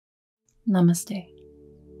Namaste.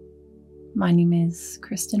 My name is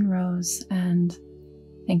Kristyn Rose, and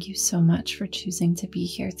thank you so much for choosing to be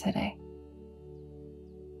here today.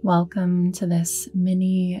 Welcome to this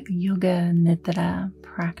mini yoga nidra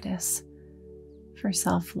practice for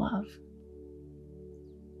self-love.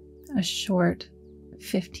 A short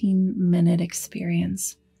 15-minute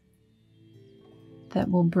experience that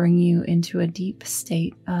will bring you into a deep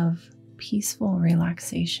state of peaceful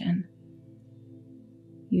relaxation,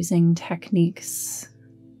 using techniques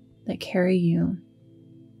that carry you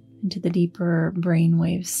into the deeper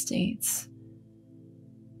brainwave states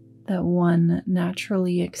that one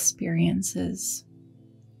naturally experiences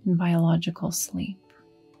in biological sleep.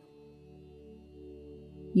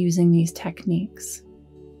 Using these techniques,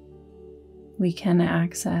 we can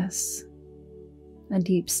access a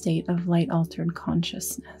deep state of light-altered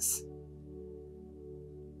consciousness.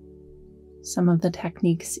 Some of the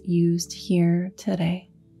techniques used here today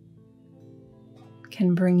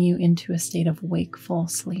can bring you into a state of wakeful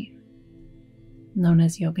sleep, known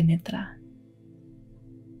as yoga nidra.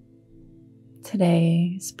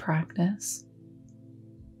 Today's practice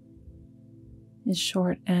is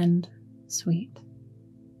short and sweet,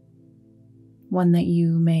 one that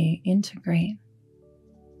you may integrate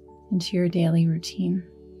into your daily routine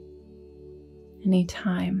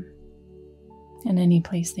anytime and any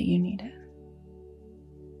place that you need it.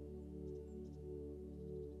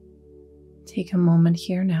 Take a moment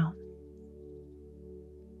here now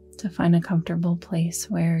to find a comfortable place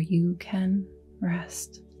where you can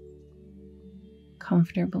rest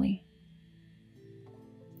comfortably,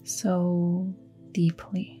 so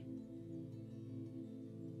deeply.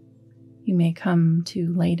 You may come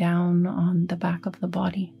to lay down on the back of the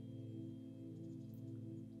body,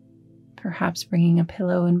 perhaps bringing a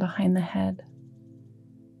pillow in behind the head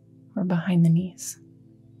or behind the knees.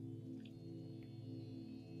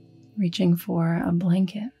 Reaching for a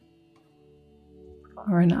blanket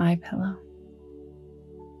or an eye pillow.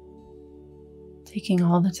 Taking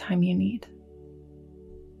all the time you need.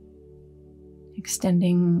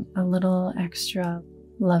 Extending a little extra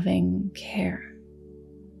loving care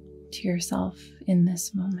to yourself in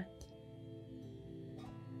this moment.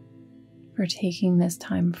 For taking this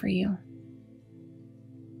time for you.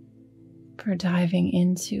 For diving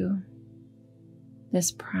into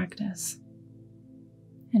this practice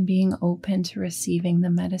and being open to receiving the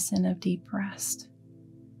medicine of deep rest,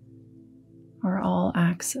 are all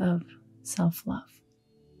acts of self-love.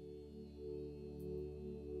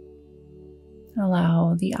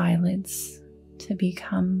 Allow the eyelids to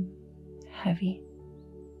become heavy.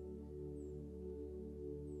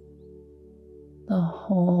 The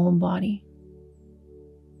whole body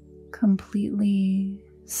completely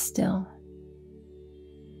still,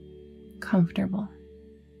 comfortable,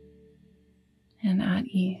 and at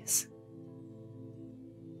ease.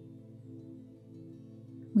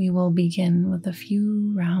 We will begin with a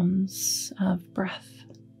few rounds of breath.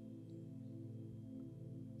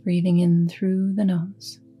 Breathing in through the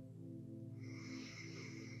nose.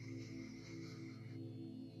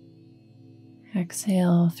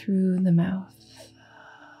 Exhale through the mouth.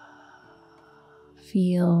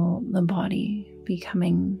 Feel the body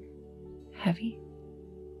becoming heavy.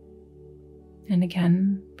 And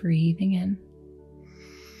again, breathing in.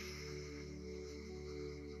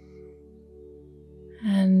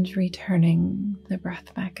 And returning the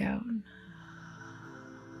breath back out.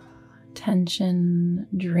 Tension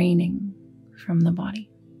draining from the body.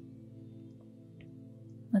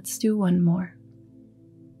 Let's do one more.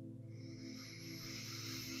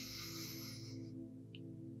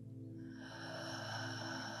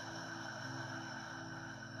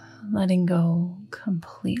 Letting go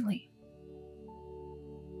completely.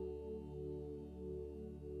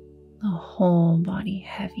 The whole body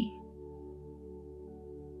heavy.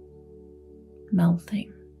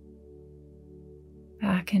 Melting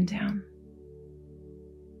back and down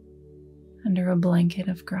under a blanket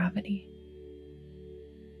of gravity,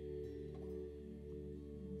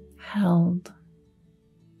 held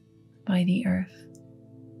by the earth,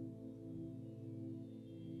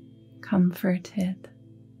 comforted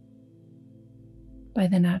by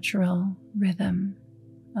the natural rhythm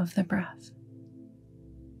of the breath.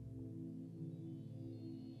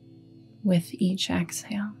 With each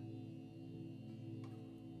exhale,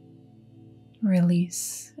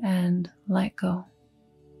 release and let go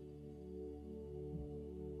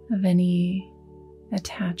of any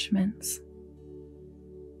attachments,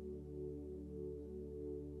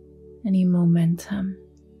 any momentum,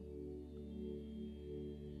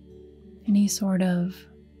 any sort of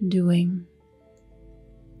doing,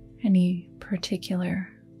 any particular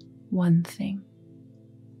one thing.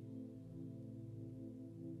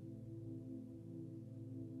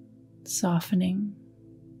 softening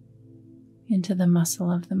into the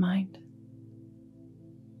muscle of the mind,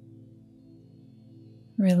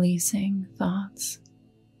 releasing thoughts.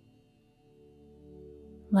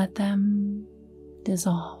 Let them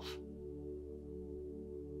dissolve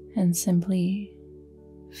and simply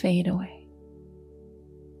fade away.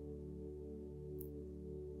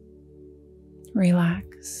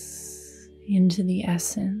 Relax into the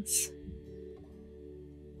essence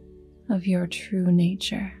of your true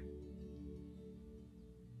nature,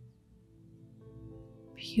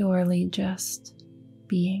 purely just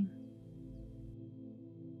being.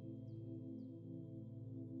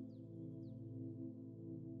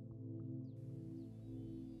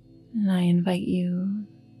 And I invite you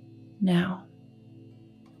now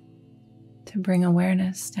to bring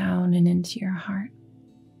awareness down and into your heart.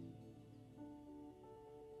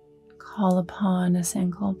 Call upon a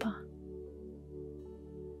Sankalpa.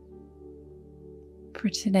 For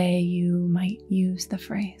today, you might use the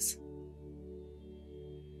phrase,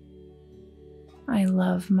 I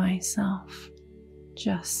love myself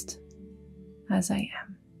just as I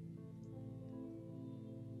am.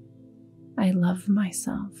 I love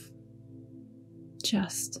myself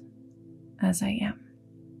just as I am.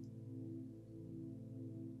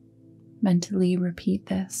 Mentally repeat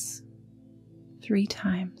this 3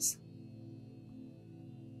 times,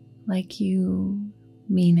 like you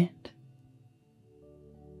mean it.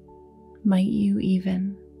 Might you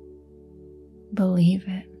even believe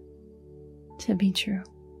it to be true?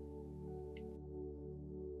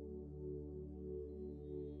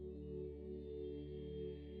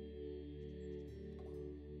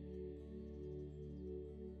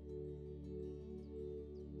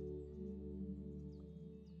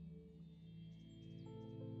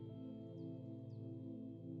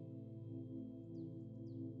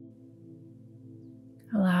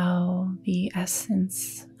 Allow the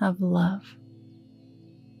essence of love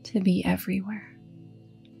to be everywhere,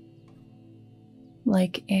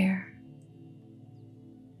 like air.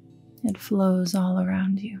 It flows all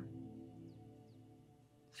around you,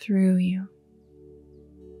 through you,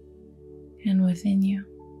 and within you.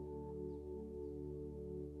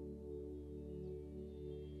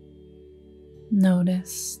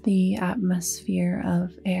 Notice the atmosphere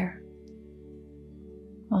of air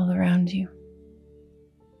all around you.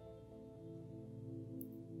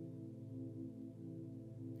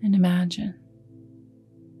 And imagine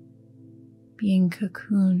being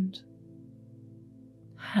cocooned,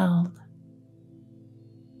 held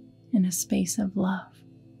in a space of love.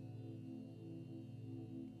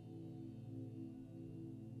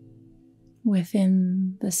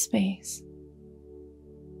 Within the space,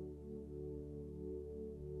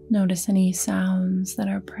 notice any sounds that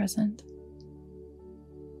are present.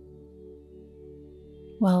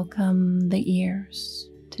 Welcome the ears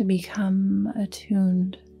to become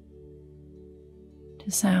attuned to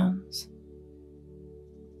sounds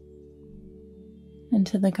and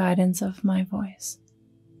to the guidance of my voice.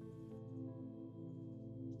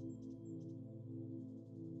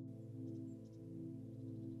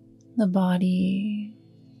 The body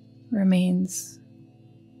remains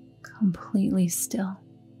completely still.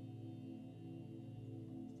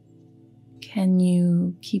 Can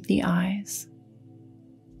you keep the eyes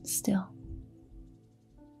still?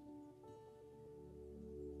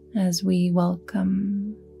 As we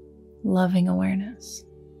welcome loving awareness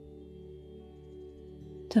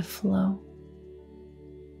to flow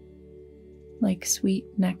like sweet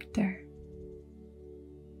nectar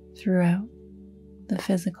throughout the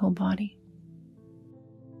physical body.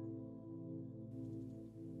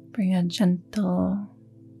 Bring a gentle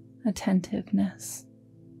attentiveness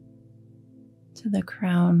to the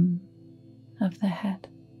crown of the head.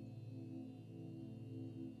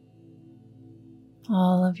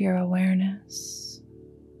 All of your awareness,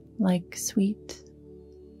 like sweet,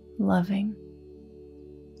 loving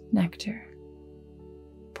nectar,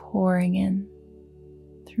 pouring in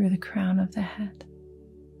through the crown of the head.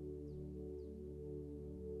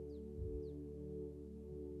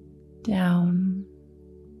 Down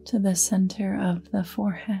to the center of the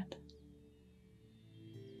forehead.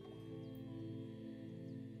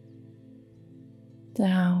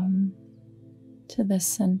 Down to the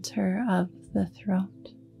center of the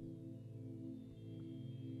throat.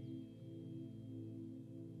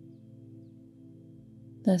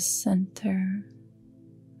 The center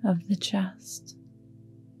of the chest.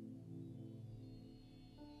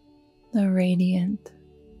 The radiant,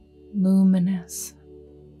 luminous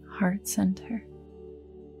heart center.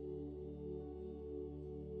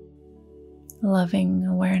 Loving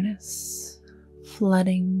awareness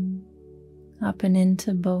flooding up and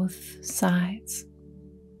into both sides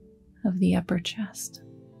of the upper chest.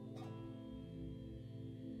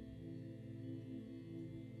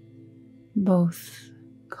 Both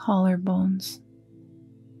collarbones.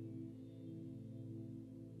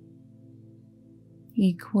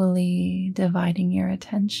 Equally dividing your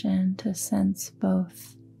attention to sense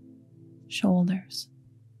both shoulders,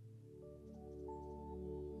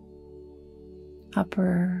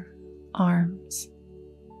 upper arms,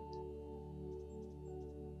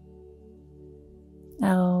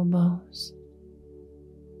 elbows,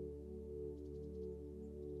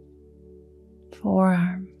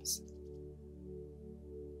 forearms,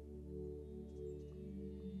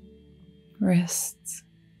 wrists,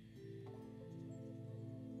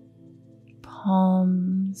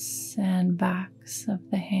 palms and backs of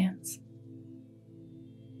the hands,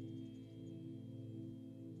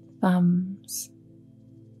 thumbs,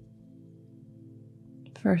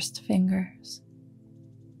 first fingers,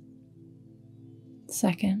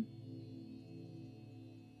 second,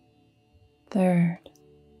 third,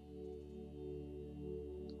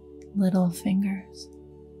 little fingers,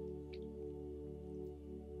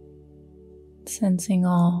 sensing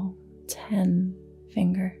all 10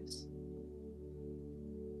 fingers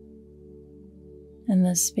and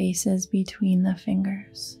the spaces between the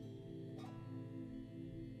fingers.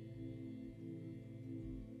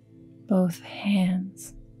 Both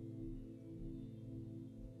hands,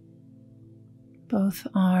 both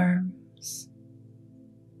arms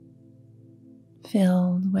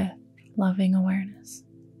filled with loving awareness,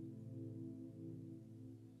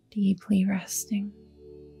 deeply resting.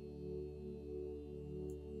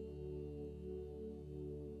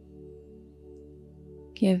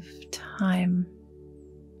 Give time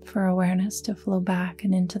for awareness to flow back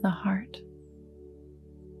and into the heart.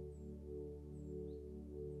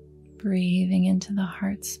 Breathing into the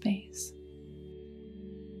heart space.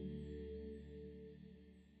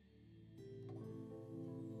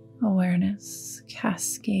 Awareness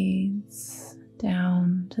cascades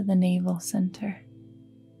down to the navel center.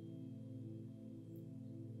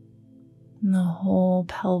 And the whole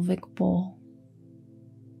pelvic bowl.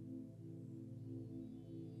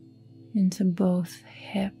 Into both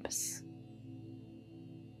hips,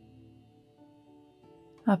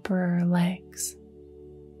 upper legs,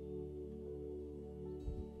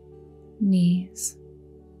 knees,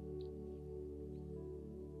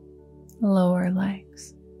 lower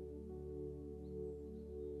legs,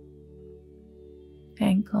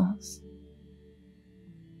 ankles,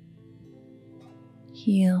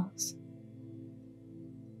 heels,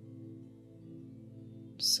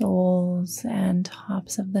 soles and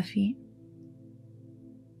tops of the feet,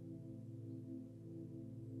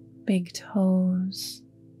 big toes,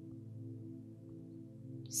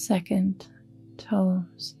 second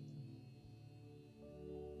toes,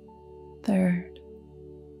 third,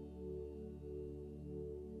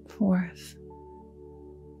 fourth,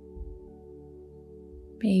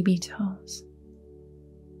 baby toes,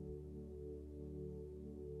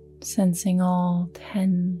 sensing all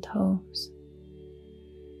 10 toes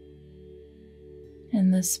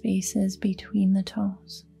and the spaces between the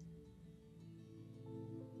toes.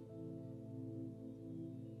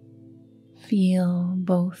 Feel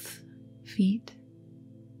both feet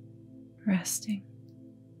resting,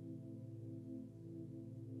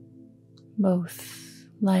 both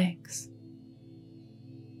legs,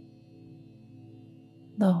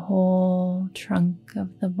 the whole trunk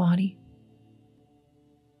of the body,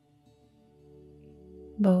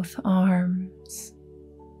 both arms,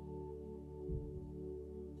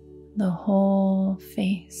 the whole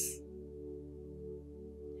face,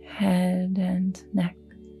 head and neck,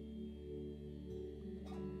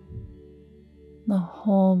 the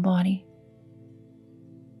whole body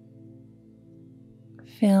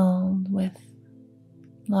filled with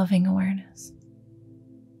loving awareness,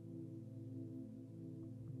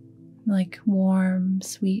 like warm,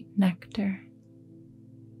 sweet nectar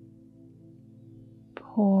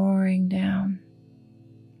pouring down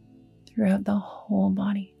throughout the whole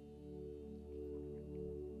body,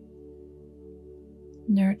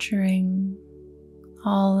 nurturing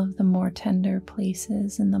all of the more tender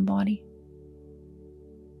places in the body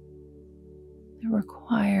that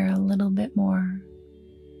require a little bit more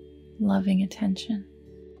loving attention.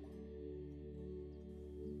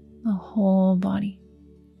 The whole body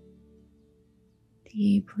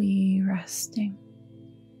deeply resting,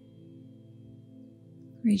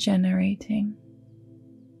 regenerating,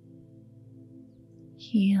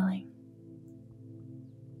 healing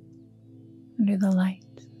under the light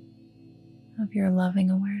of your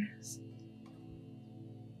loving awareness.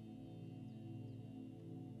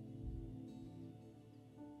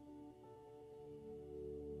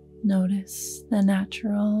 Notice the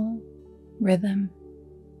natural rhythm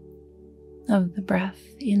of the breath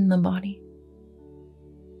in the body.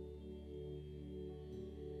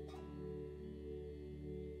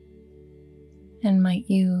 And might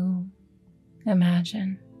you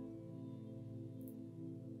imagine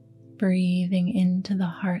breathing into the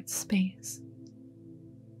heart space,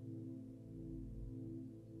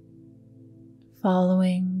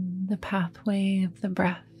 following the pathway of the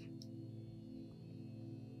breath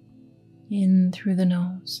in through the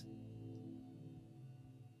nose,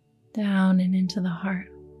 down and into the heart,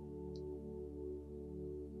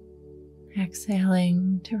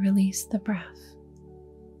 exhaling to release the breath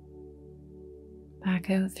back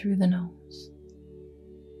out through the nose.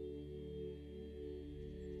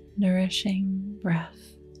 Nourishing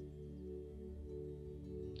breath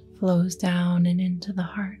flows down and into the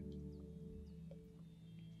heart.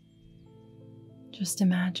 Just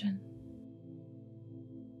imagine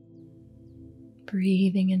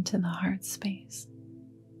breathing into the heart space.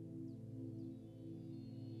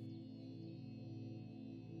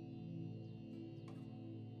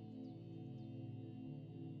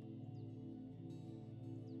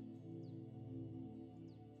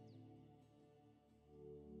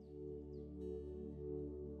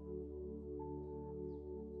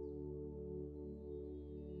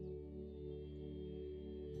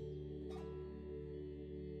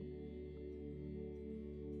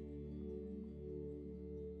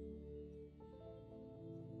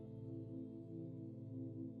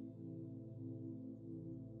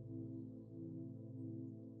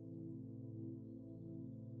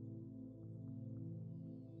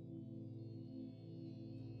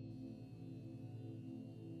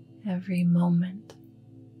 Every moment,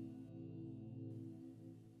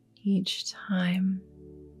 each time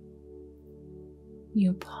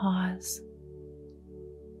you pause,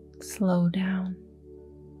 slow down,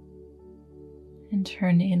 and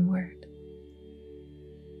turn inward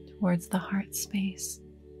towards the heart space,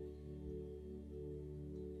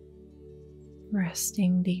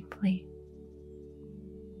 resting deeply,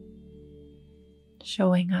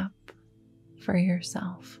 showing up for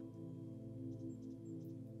yourself.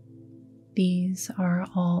 These are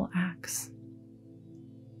all acts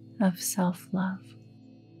of self-love,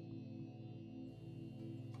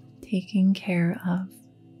 taking care of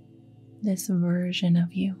this version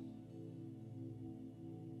of you,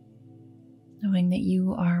 knowing that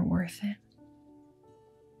you are worth it.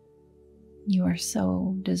 You are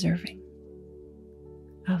so deserving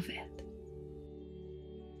of it.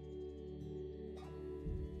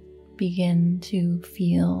 Begin to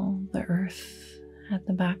feel the earth at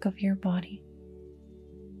the back of your body,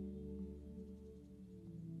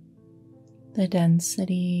 the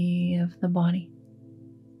density of the body,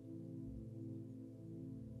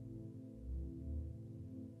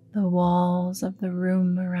 the walls of the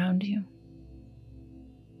room around you,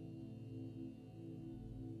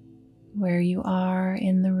 where you are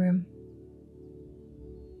in the room,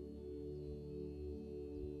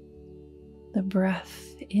 the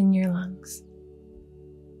breath in your lungs.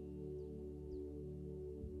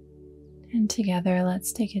 And together,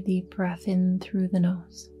 let's take a deep breath in through the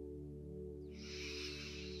nose.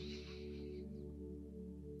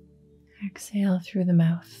 Exhale through the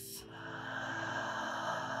mouth.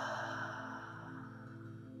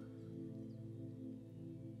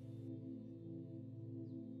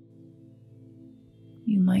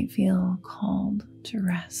 You might feel called to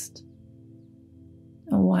rest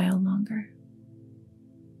a while longer.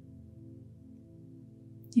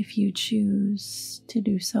 If you choose to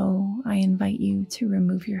do so, I invite you to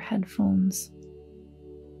remove your headphones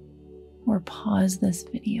or pause this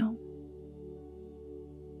video.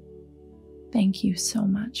 Thank you so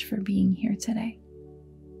much for being here today.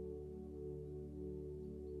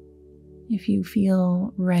 If you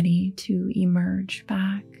feel ready to emerge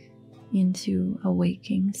back into a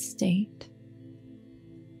waking state,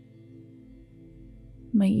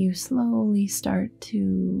 might you slowly start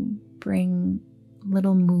to bring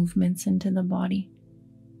little movements into the body,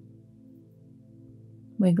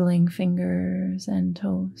 wiggling fingers and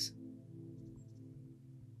toes.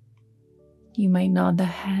 You might nod the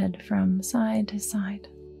head from side to side.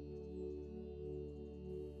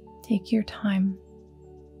 Take your time.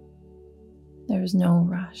 There's no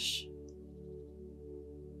rush.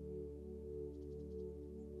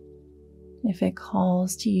 If it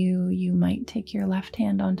calls to you, you might take your left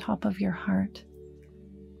hand on top of your heart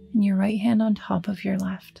and your right hand on top of your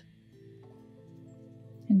left,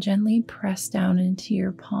 and gently press down into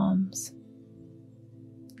your palms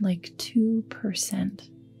like 2%,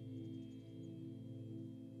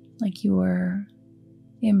 like you are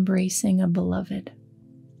embracing a beloved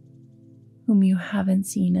whom you haven't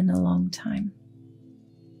seen in a long time,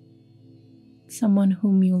 someone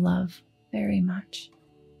whom you love very much.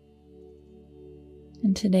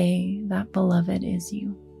 And today, that beloved is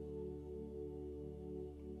you.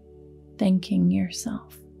 Thanking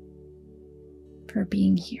yourself for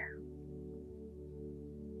being here.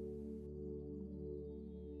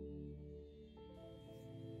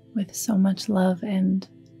 With so much love and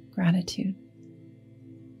gratitude,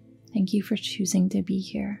 thank you for choosing to be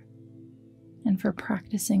here and for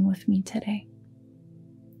practicing with me today.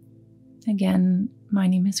 Again, my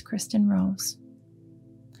name is Kristyn Rose.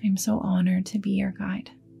 I'm so honored to be your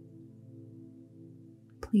guide.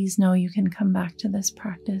 Please know you can come back to this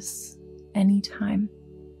practice anytime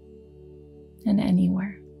and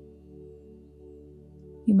anywhere.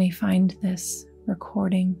 You may find this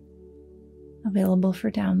recording available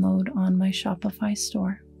for download on my Shopify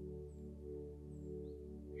store.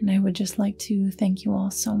 And I would just like to thank you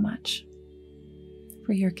all so much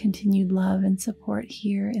for your continued love and support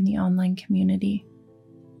here in the online community.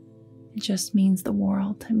 It just means the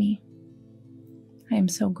world to me. I am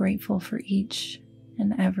so grateful for each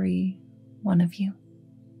and every one of you.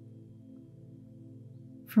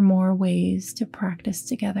 For more ways to practice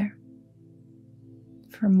together,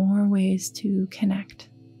 for more ways to connect,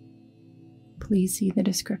 please see the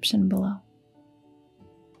description below.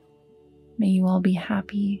 May you all be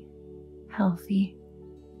happy, healthy,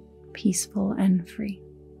 peaceful, and free.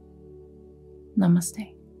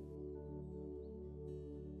 Namaste.